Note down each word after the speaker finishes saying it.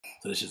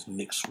So this is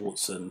Nick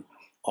Swardson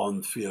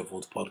on Theo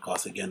Vaughn's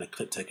podcast. Again, a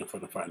clip taken from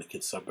the Fright in the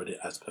Kids subreddit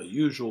as per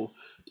usual.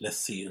 Let's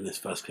see in this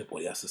first clip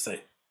what he has to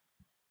say.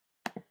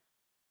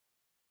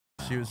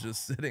 She was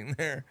just sitting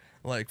there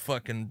like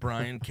fucking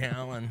Brian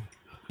Callen,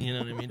 you know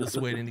what I mean? Just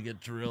waiting to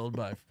get drilled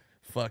by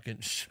fucking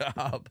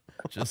Schaub.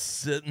 Just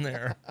sitting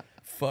there,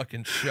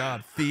 fucking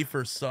Schaub, Thief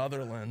or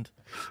Sutherland.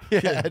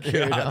 Yeah, Good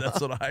dude. God,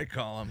 that's what I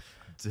call him.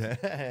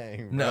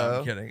 Dang, bro. No,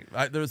 I'm kidding.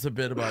 There was a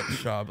bit about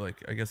Schaub.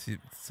 Like, I guess he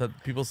said,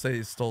 people say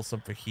he stole some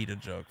fajita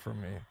joke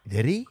from me.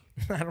 Did he?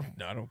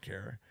 I don't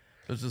care.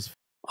 It was just.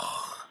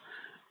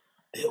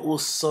 It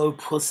was so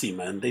pussy,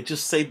 man. They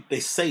say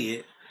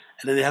it,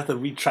 and then they have to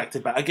retract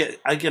it back. I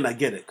get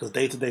it, because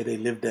day to day they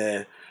live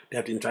there. They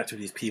have to interact with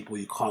these people.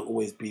 You can't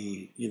always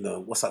be,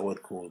 what's that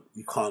word called?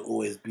 You can't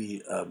always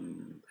be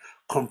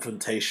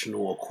confrontational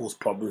or cause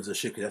problems and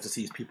shit, because you have to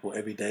see these people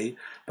every day.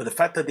 But the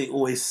fact that they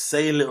always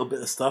say a little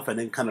bit of stuff and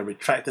then kind of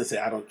retract and say,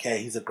 I don't care,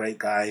 he's a great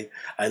guy,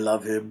 I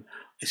love him.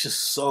 It's just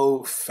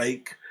so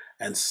fake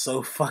and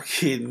so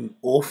fucking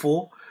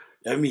awful.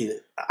 I mean,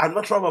 I'd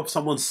much rather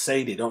someone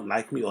say they don't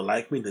like me or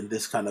like me than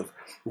this kind of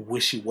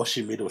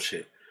wishy-washy middle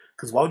shit.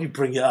 Because why would you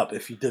bring it up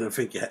if you didn't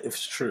think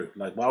it's true?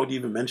 Like, why would you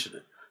even mention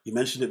it? You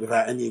mentioned it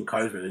without any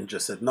encouragement and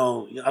just said,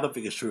 no, I don't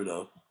think it's true,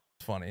 though.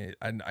 It's funny.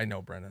 I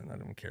know Brendan. I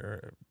don't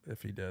care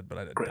if he did, but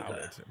I doubt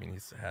it. I mean,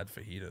 he's had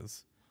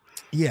fajitas.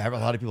 Yeah, a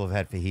lot of people have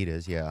had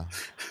fajitas, yeah.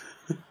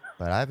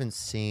 But I haven't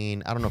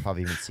seen, I don't know if I've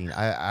even seen,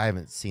 I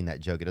haven't seen that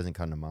joke. It doesn't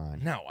come to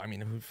mind. No, I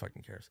mean, who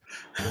fucking cares?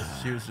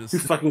 She was just... Who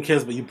fucking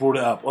cares, but you brought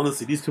it up.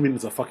 Honestly, these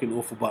comedians are fucking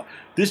awful. But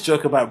this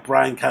joke about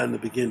Brian Callen in the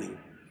beginning,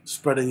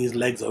 spreading his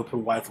legs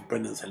open wide for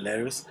Brendan, is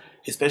hilarious.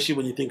 Especially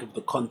when you think of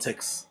the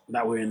context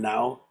that we're in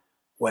now,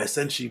 where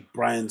essentially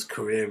Brian's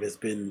career has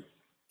been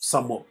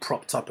somewhat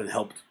propped up and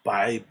helped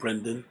by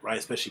Brendan, right?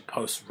 Especially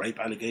post-rape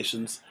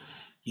allegations.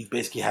 He's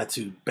basically had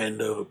to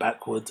bend over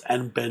backwards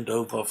and bend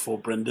over for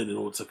Brendan in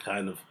order to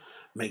kind of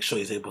make sure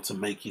he's able to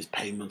make his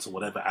payments or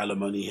whatever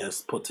alimony he has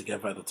put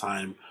together at the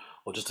time,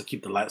 or just to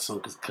keep the lights on,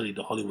 because clearly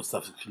the Hollywood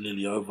stuff is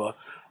clearly over.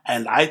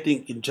 And I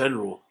think in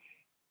general,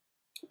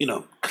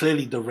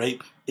 clearly the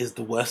rape is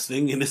the worst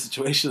thing in this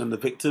situation and the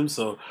victim.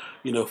 So,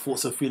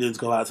 thoughts and feelings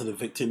go out to the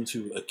victim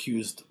who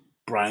accused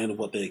Brian of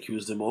what they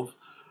accused him of.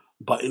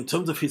 But in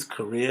terms of his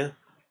career,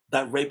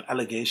 that rape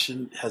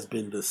allegation has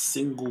been the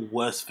single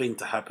worst thing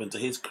to happen to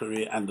his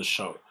career and the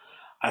show.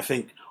 I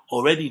think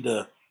already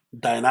the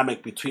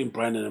dynamic between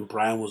Brendan and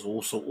Brian was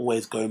also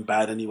always going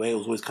bad anyway. It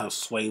was always kind of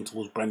swaying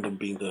towards Brendan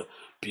being the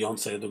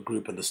Beyonce of the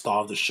group and the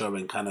star of the show,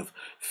 and kind of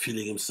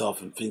feeling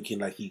himself and thinking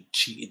like he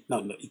cheated.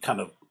 No, he kind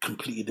of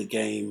completed the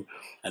game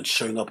and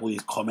showing up all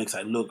these comics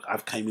like, look,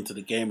 I've came into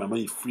the game. I'm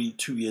only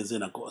 2 years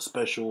in. I got a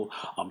special.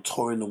 I'm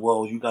touring the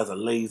world. You guys are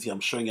lazy. I'm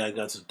showing you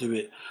guys to do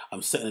it.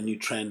 I'm setting a new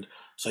trend.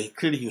 So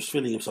he was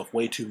feeling himself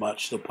way too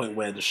much, to the point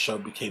where the show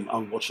became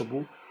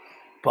unwatchable.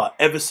 But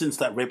ever since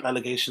that rape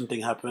allegation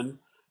thing happened,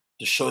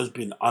 the show's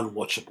been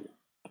unwatchable.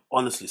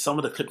 Honestly, some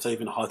of the clips are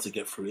even hard to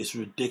get through. It's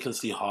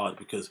ridiculously hard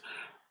because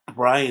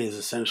Brian is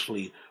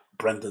essentially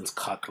Brendan's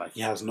cuck. Like,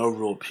 he has no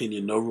real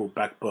opinion, no real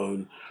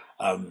backbone.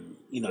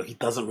 He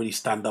doesn't really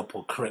stand up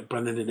or correct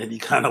Brendan in any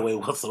kind of way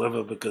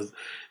whatsoever, because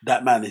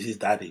that man is his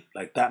daddy.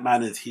 Like, that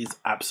man is his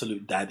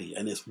absolute daddy.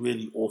 And it's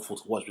really awful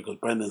to watch, because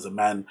Brendan's a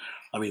man.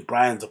 I mean,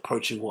 Brian's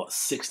approaching,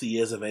 60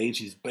 years of age.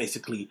 He's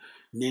basically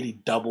nearly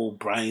double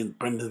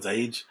Brendan's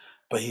age.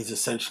 But he's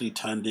essentially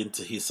turned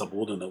into his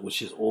subordinate,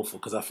 which is awful,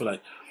 because I feel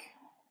like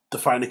The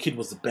Fright in the Kid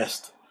was the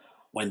best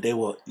when they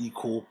were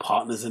equal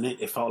partners in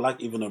it. It felt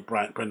like, even though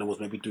Brendan was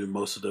maybe doing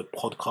most of the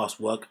podcast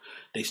work,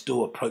 they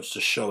still approached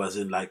the show as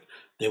in like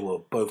they were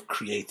both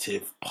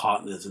creative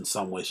partners in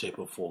some way, shape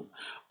or form.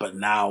 But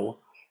now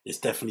it's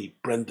definitely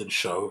Brendan's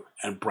show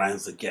and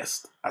Brian's the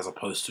guest, as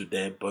opposed to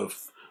they're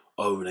both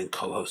own and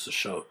co-host the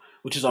show,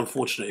 which is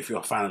unfortunate if you're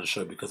a fan of the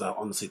show, because I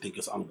honestly think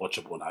it's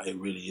unwatchable now. It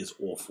really is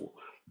awful.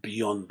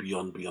 Beyond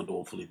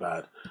awfully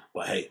bad.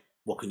 But hey,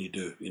 what can you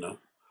do,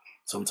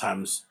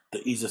 Sometimes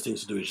the easiest thing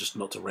to do is just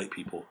not to rape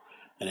people,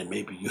 and then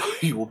maybe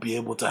you will be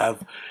able to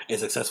have a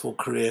successful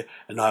career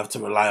and not have to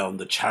rely on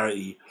the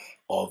charity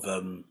of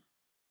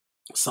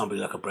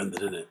somebody like a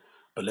Brendan in it.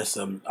 But let's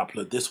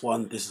upload this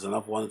one. This is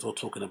another one as well,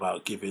 talking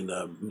about giving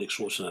Nick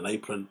Swardson an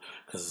apron,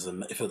 because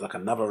it feels like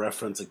another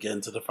reference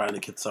again to the Fright in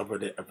the Kid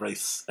subreddit,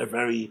 a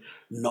very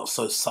not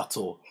so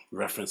subtle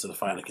reference to the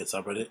Fright in the Kid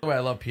subreddit. The way I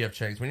love P.F.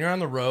 Chang's. When you're on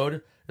the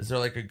road, is there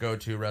like a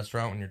go-to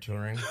restaurant when you're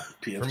touring?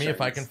 For me,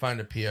 if I can find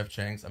a P.F.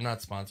 Chang's, I'm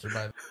not sponsored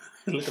by.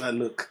 Look at that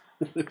look.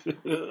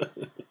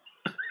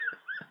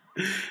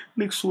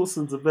 Nick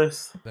Swardson's the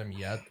best. Them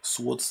yet?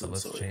 Swardson. So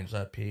let's change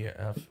that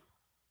P.F.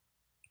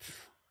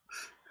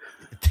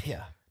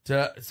 Yeah.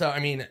 So I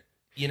mean,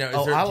 is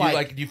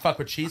there? Do you fuck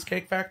with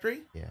Cheesecake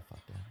Factory? Yeah,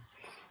 fuck that.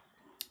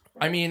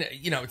 I mean,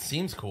 it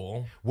seems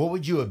cool. What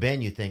would you have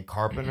been? You think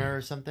carpenter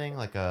or something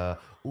like a?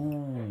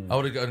 Ooh. I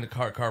would have gone to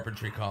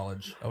carpentry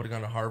college. I would have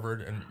gone to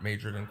Harvard and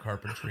majored in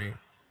carpentry,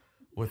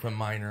 with a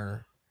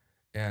minor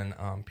in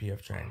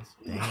P.F. Chang's.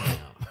 Damn.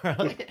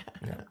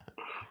 Yeah.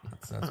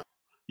 That's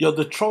Yo,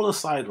 the troll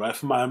aside, right,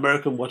 for my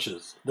American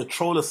watchers, the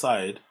troll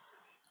aside,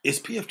 is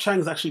P.F.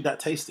 Chang's actually that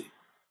tasty?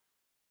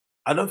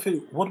 I don't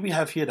think, what do we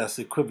have here that's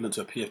equivalent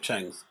to a P.F.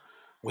 Chang's?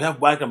 We have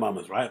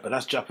Wagamamas, right? But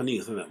that's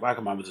Japanese, isn't it?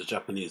 Wagamamas is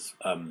Japanese,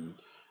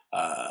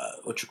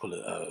 what you call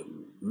it,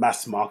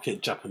 mass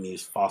market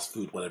Japanese fast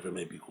food, whatever it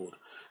may be called.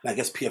 And I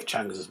guess P.F.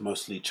 Chang's is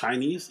mostly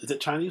Chinese. Is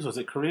it Chinese or is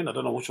it Korean? I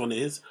don't know which one it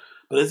is.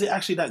 But is it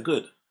actually that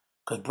good?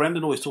 Because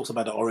Brendan always talks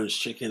about the orange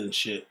chicken and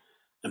shit.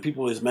 And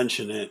people always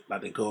mention it,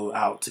 like they go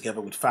out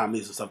together with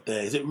families and stuff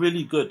there. Is it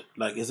really good?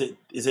 Like, is it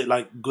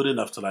like good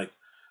enough to like,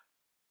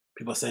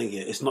 people are saying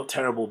it's not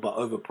terrible but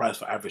overpriced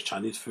for average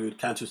Chinese food.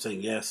 Cantu's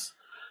saying yes.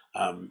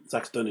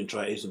 Zach's don't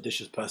enjoy Asian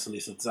dishes personally,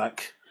 said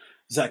Zach.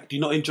 Zach, do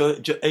you not enjoy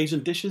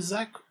Asian dishes,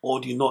 Zach? Or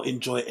do you not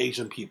enjoy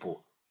Asian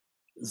people?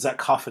 Zach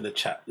Huff in the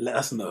chat, let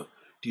us know.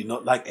 Do you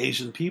not like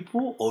Asian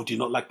people or do you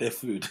not like their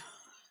food?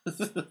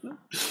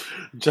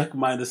 Jack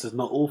Minder says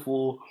not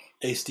awful.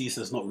 Ace D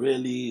says not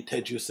really.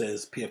 Teju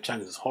says PF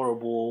Chang's is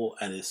horrible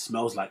and it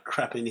smells like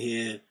crap in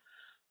here.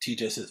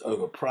 TJ says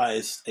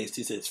overpriced. Ace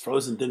D says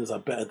frozen dinners are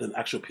better than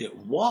actual PF.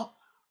 What?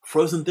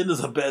 Frozen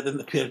dinners are better than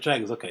the PF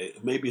Chang's? Okay,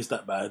 maybe it's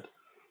that bad.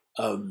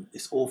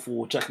 It's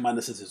awful. Jack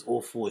Minder says it's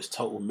awful. It's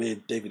total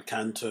mid. David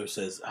Cantor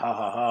says ha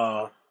ha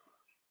ha.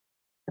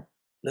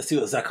 Let's see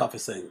what Zach Huff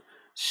is saying.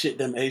 Shit,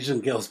 them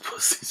Asian girls'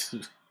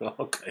 pussies.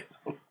 Okay.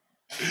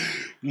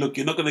 Look,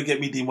 you're not going to get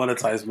me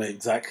demonetized,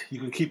 mate, Zach. You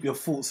can keep your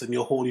thoughts and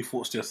your horny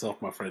thoughts to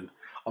yourself, my friend.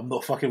 I'm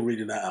not fucking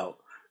reading that out.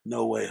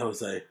 No way,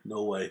 Jose.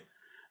 No way.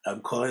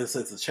 Colin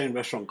says the chain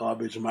restaurant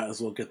garbage. Might as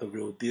well get the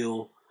real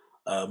deal.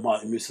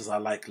 Martin Moose says I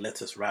like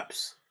lettuce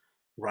wraps.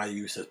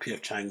 Ryu says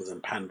PF Chang's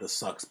and Panda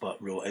sucks,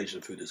 but real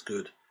Asian food is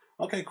good.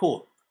 Okay,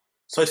 cool.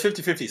 So it's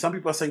 50-50. Some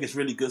people are saying it's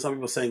really good. Some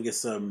people are saying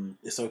it's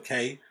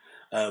okay.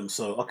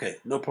 So okay,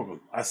 no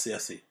problem. I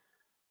see.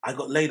 I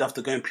got laid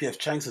after going PF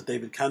Chang's with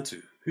David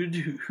Cantu.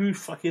 Who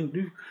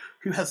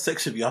had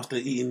sex with you after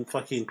eating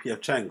fucking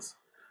PF Chang's?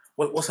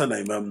 What's her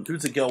name?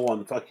 Who's the girl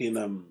on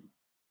fucking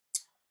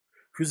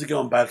who's the girl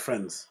on Bad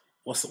Friends?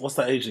 What's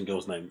that Asian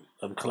girl's name?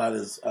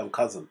 Kalala's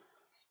cousin.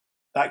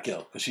 That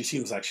girl, because she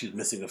seems like she's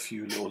missing a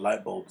few little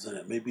light bulbs in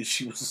it. Maybe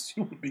she would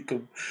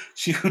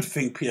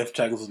think PF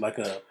Chang's was like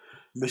a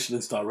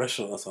Michelin star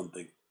restaurant or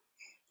something.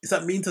 Is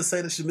that mean to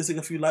say that she's missing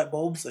a few light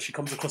bulbs? That she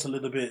comes across a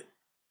little bit,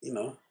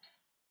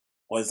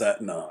 Or is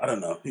that, no, I don't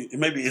know.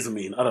 Maybe it is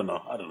mean. I don't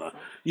know.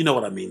 You know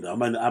what I mean, though.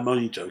 I'm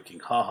only joking.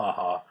 Ha, ha,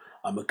 ha.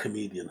 I'm a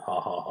comedian. Ha,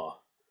 ha, ha.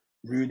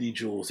 Rudy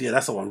Jules. Yeah,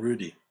 that's the one.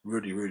 Rudy.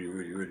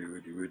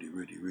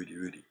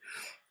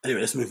 Anyway,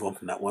 let's move on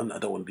from that one. I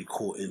don't want to be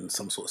caught in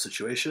some sort of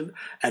situation.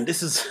 And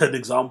this is an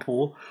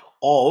example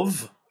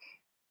of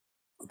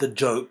the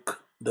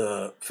joke,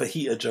 the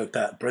fajita joke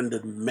that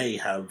Brendan may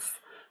have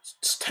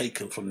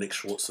taken from Nick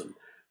Swardson.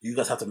 You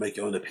guys have to make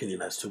your own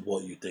opinion as to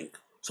what you think.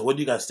 So what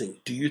do you guys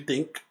think? Do you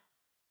think?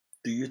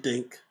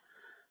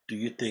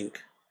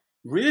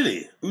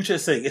 Really?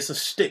 Uche's saying it's a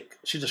shtick.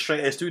 She's a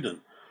straight A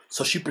student.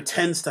 So she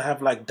pretends to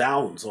have like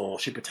Downs, or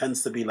she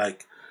pretends to be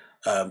like,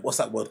 what's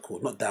that word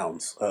called? Not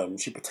Downs.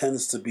 She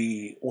pretends to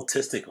be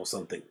autistic or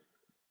something.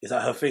 Is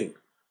that her thing?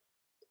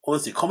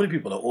 Honestly, comedy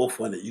people are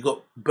awful, innit? You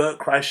got Bert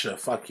Kreischer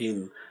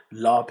fucking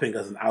LARPing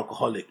as an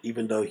alcoholic,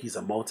 even though he's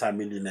a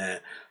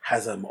multi-millionaire,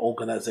 has an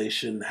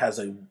organization, has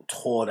a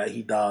tour that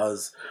he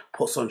does,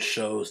 puts on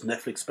shows,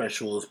 Netflix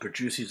specials,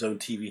 produces his own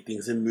TV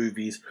things in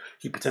movies.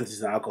 He pretends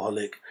he's an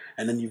alcoholic.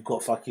 And then you've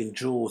got fucking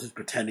Jules, who's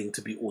pretending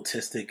to be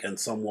autistic and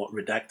somewhat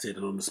redacted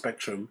and on the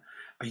spectrum,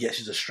 but yet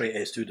she's a straight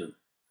A student.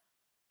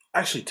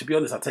 Actually, to be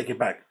honest, I take it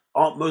back.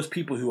 Aren't most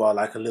people who are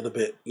like a little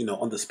bit,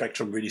 on the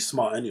spectrum really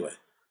smart anyway?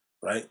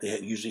 Right? They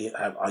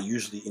are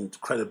usually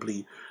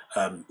incredibly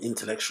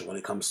intellectual when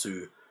it comes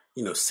to,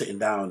 sitting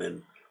down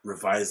and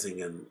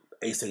revising and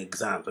acing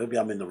exams. Maybe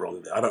I'm in the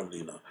wrong there. I don't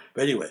really know.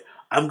 But anyway,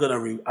 I'm gonna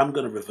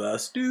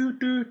reverse and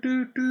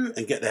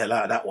get the hell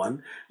out of that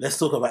one. Let's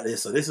talk about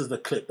this. So this is the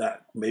clip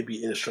that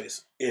maybe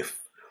illustrates if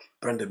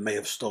Brendan may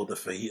have stole the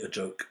fajita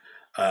joke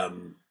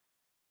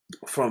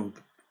from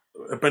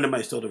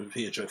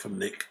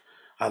Nick.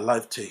 I'd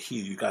like to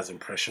hear you guys'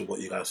 impression, what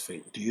you guys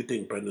think. Do you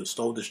think Brendan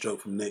stole this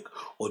joke from Nick,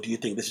 or do you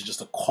think this is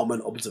just a common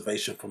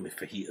observation from the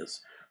fajitas?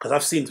 Because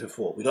I've seen it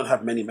before. We don't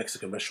have many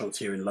Mexican restaurants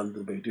here in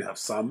London, but we do have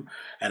some.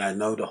 And I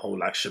know the whole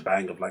like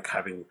shebang of like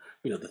having,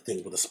 the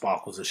thing with the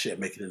sparkles and shit,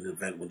 making an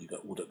event when you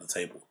got ordered at the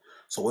table.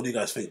 So what do you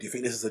guys think? Do you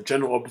think this is a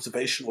general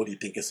observation, or do you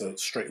think it's a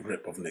straight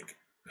rip of Nick?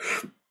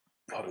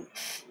 Pardon.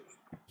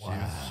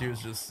 Wow. She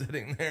was just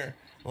sitting there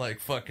like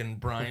fucking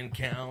Brian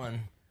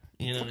Callen.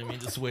 You know what I mean?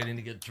 Just waiting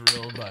to get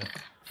drilled by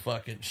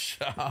fucking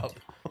Schaub.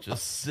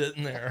 Just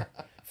sitting there.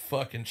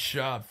 Fucking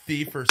Schaub.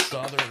 Thief or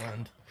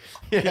Sutherland.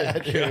 Yeah,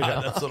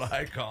 God, that's what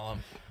I call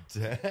him.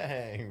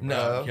 Dang, bro.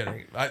 No, I'm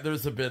kidding.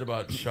 There's a bit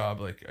about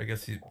Schaub. Like, I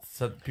guess he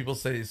said, people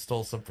say he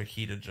stole some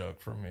fajita joke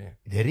from me.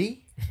 Did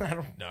he? I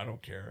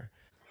don't care.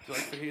 Do you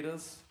like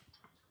fajitas?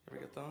 Ever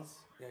get those?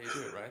 Yeah, you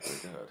do, right?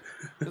 They're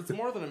good. It's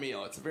more than a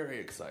meal. It's very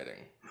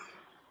exciting.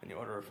 When you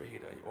order a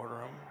fajita, you order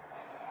them.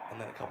 And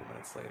then a couple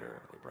minutes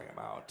later, they bring them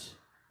out,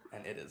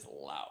 and it is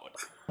loud.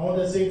 I want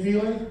that same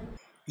feeling.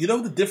 You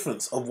know the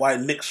difference of why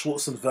Nick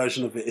Schwartz's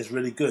version of it is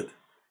really good?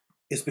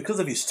 It's because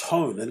of his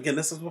tone. And again,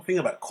 this is the thing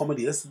about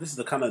comedy. This is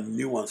the kind of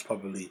nuance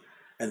probably,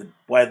 and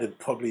why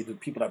probably the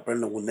people like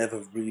Brendan will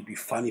never really be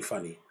funny.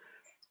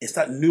 It's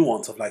that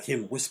nuance of like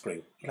him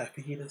whispering, "You like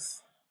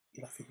fajitas?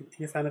 You like fajitas?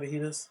 You a fan of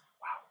fajitas?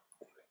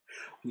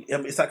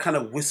 Wow." It's that kind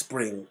of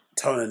whispering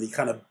tone, and he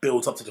kind of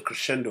builds up to the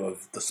crescendo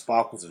of the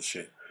sparkles and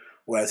shit.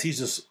 Whereas he's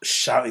just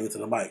shouting into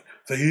the mic,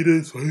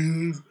 "Fajitas,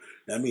 fajitas."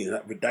 You know what I mean?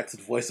 That redacted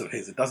voice of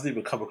his, it doesn't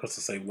even come across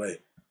the same way.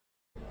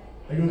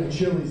 I go to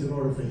Chili's and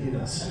order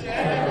fajitas.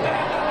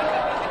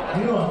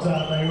 You know what I'm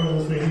talking about, you order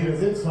those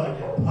fajitas, it's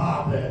fucking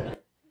poppin'.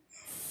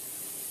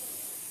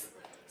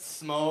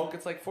 Smoke,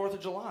 it's like 4th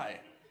of July.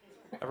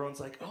 Everyone's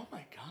like, oh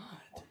my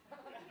God.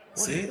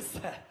 What is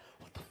that?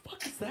 What the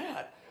fuck is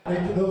that?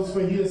 Like, those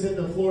fajitas hit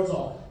the floor, it's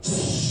all.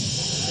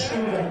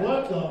 And we're like,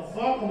 what the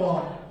fuck? Come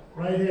on.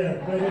 Right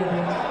here, bitch.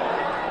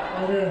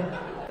 Right here.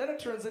 Then it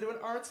turns into an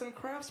arts and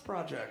crafts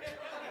project.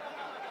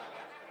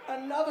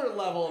 Another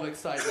level of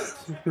excitement.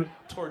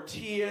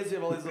 Tortillas, you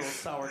have all these little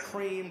sour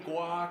cream,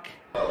 guac.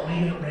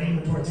 We get rain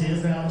with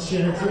tortillas now and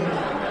shit.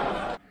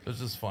 It's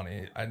just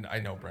funny. I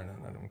know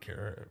Brendan. I don't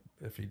care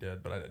if he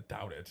did, but I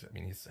doubt it. I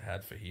mean, he's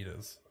had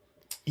fajitas.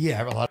 Yeah, I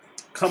have a lot.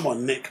 Come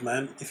on, Nick,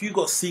 man. If you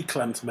got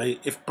C-clamped, mate,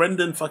 if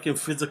Brendan fucking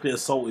physically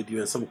assaulted you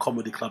in some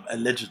comedy club,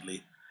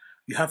 allegedly,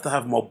 you have to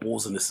have more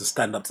balls in this to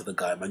stand up to the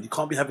guy, man. You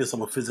can't be having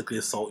someone physically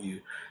assault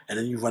you and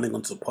then you running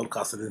onto a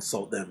podcast and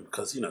insult them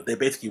because, you know, they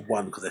basically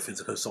won because they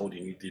physically assaulted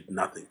you and you did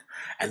nothing.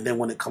 And then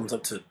when it comes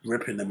up to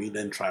ripping them, you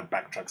then try and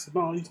backtrack. Say,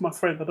 no, he's my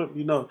friend. I don't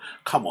really know.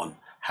 Come on.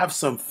 Have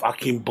some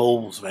fucking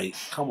balls, mate.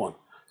 Come on.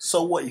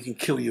 So what? You can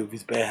kill you with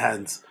his bare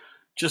hands.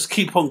 Just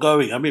keep on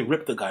going. I mean,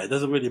 rip the guy. It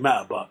doesn't really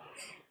matter, but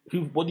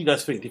what do you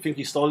guys think? Do you think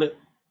he stole it?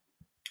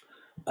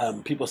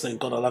 People are saying,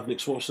 God, I love Nick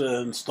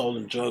Swardson,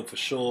 stolen joke for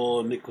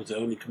sure. Nick was the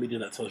only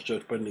comedian that tells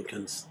jokes Brendan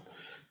can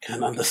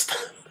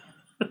understand.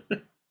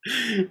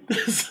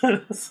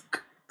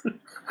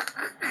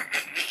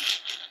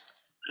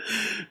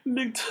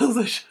 Nick tells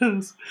the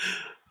shows.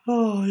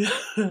 Oh,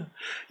 yeah.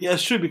 Yeah,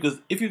 it's true, because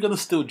if you're going to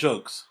steal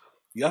jokes,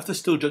 you have to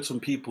steal jokes from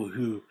people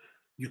who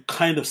you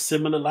kind of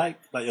similar like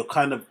you're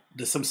kind of,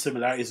 there's some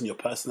similarities in your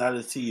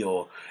personality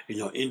or in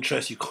your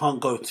interests. You can't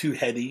go too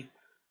heady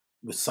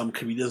with some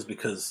comedians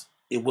because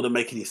it wouldn't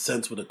make any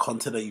sense with the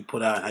content that you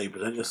put out and how you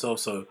present yourself.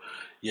 So,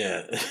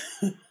 yeah.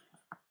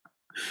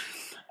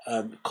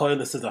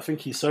 Colin says, I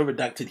think he's so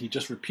redacted he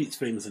just repeats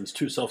things and is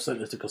too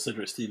self-centered to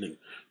consider it stealing.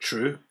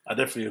 True. I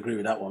definitely agree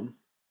with that one.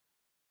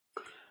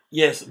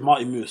 Yes,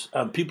 Marty Moose.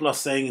 People are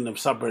saying in the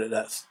subreddit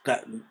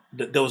that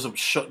there was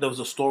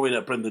a story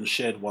that Brendan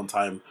shared one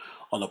time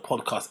on a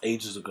podcast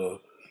ages ago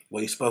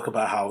where he spoke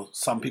about how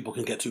some people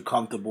can get too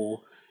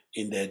comfortable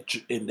in their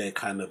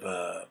kind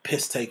of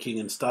piss taking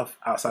and stuff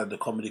outside the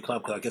comedy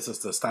club, because I guess that's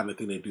the standard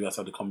thing they do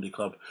outside the comedy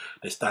club.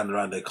 They stand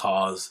around their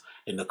cars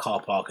in the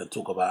car park and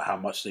talk about how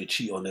much they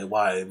cheat on their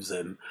wives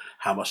and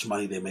how much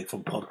money they make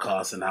from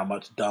podcasts and how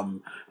much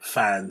dumb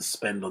fans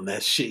spend on their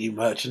shitty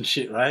merch and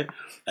shit, right?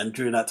 And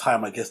during that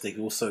time, I guess they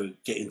can also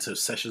get into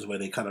sessions where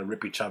they kind of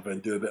rip each other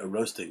and do a bit of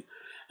roasting.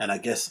 And I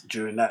guess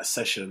during that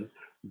session,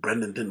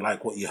 Brendan didn't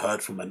like what he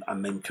heard from an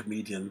unnamed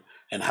comedian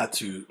and had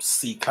to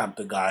C-clamp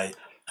the guy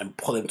and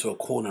pull him to a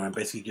corner and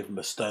basically give him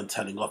a stern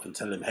telling off and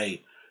tell him,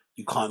 hey,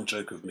 you can't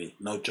joke with me.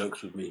 No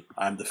jokes with me.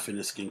 I'm the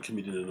thinnest skinned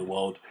comedian in the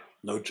world.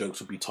 No jokes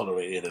will be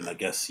tolerated. And I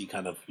guess he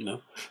kind of,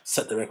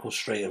 set the record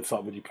straight and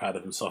felt really proud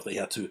of himself that he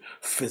had to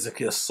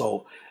physically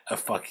assault a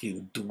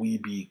fucking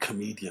dweeby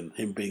comedian,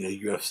 him being a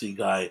UFC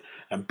guy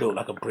and built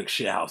like a brick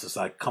shit house. It's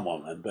like, come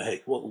on, man. But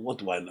hey, what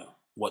do I know?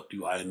 What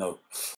do I know?